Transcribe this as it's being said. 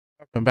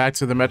Welcome back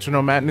to the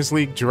Metronome Madness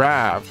League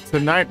draft.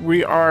 Tonight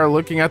we are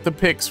looking at the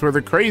picks for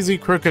the Krazy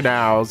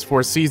Krookodiles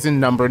for season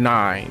number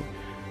 9.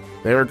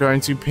 They are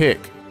going to pick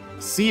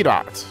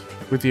C-Dot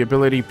with the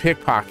ability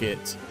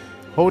Pickpocket,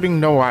 holding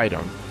no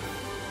item.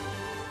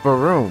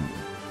 Varoom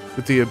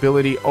with the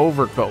ability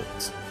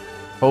Overcoat,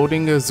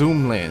 holding a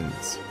zoom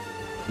lens.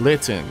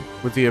 Litten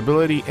with the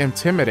ability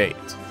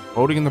Intimidate,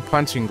 holding the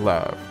punching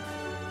glove.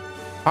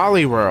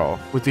 Poliwhirl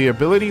with the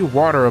ability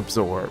Water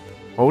Absorb,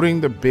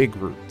 holding the big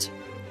root.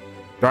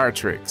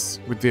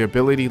 Dartrix with the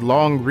ability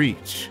Long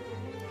Reach,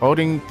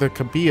 holding the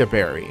Kabia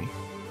Berry,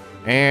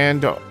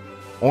 and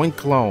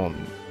Oinklone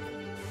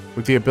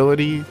with the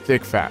ability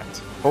Thick Fat,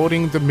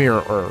 holding the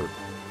Mirror Herb.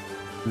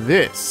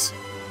 This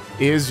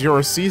is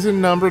your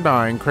season number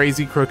 9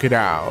 Krazy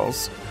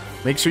Krookodiles.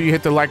 Make sure you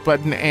hit the like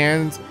button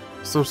and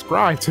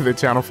subscribe to the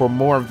channel for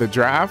more of the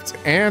draft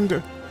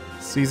and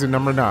season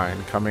number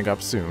 9 coming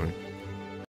up soon.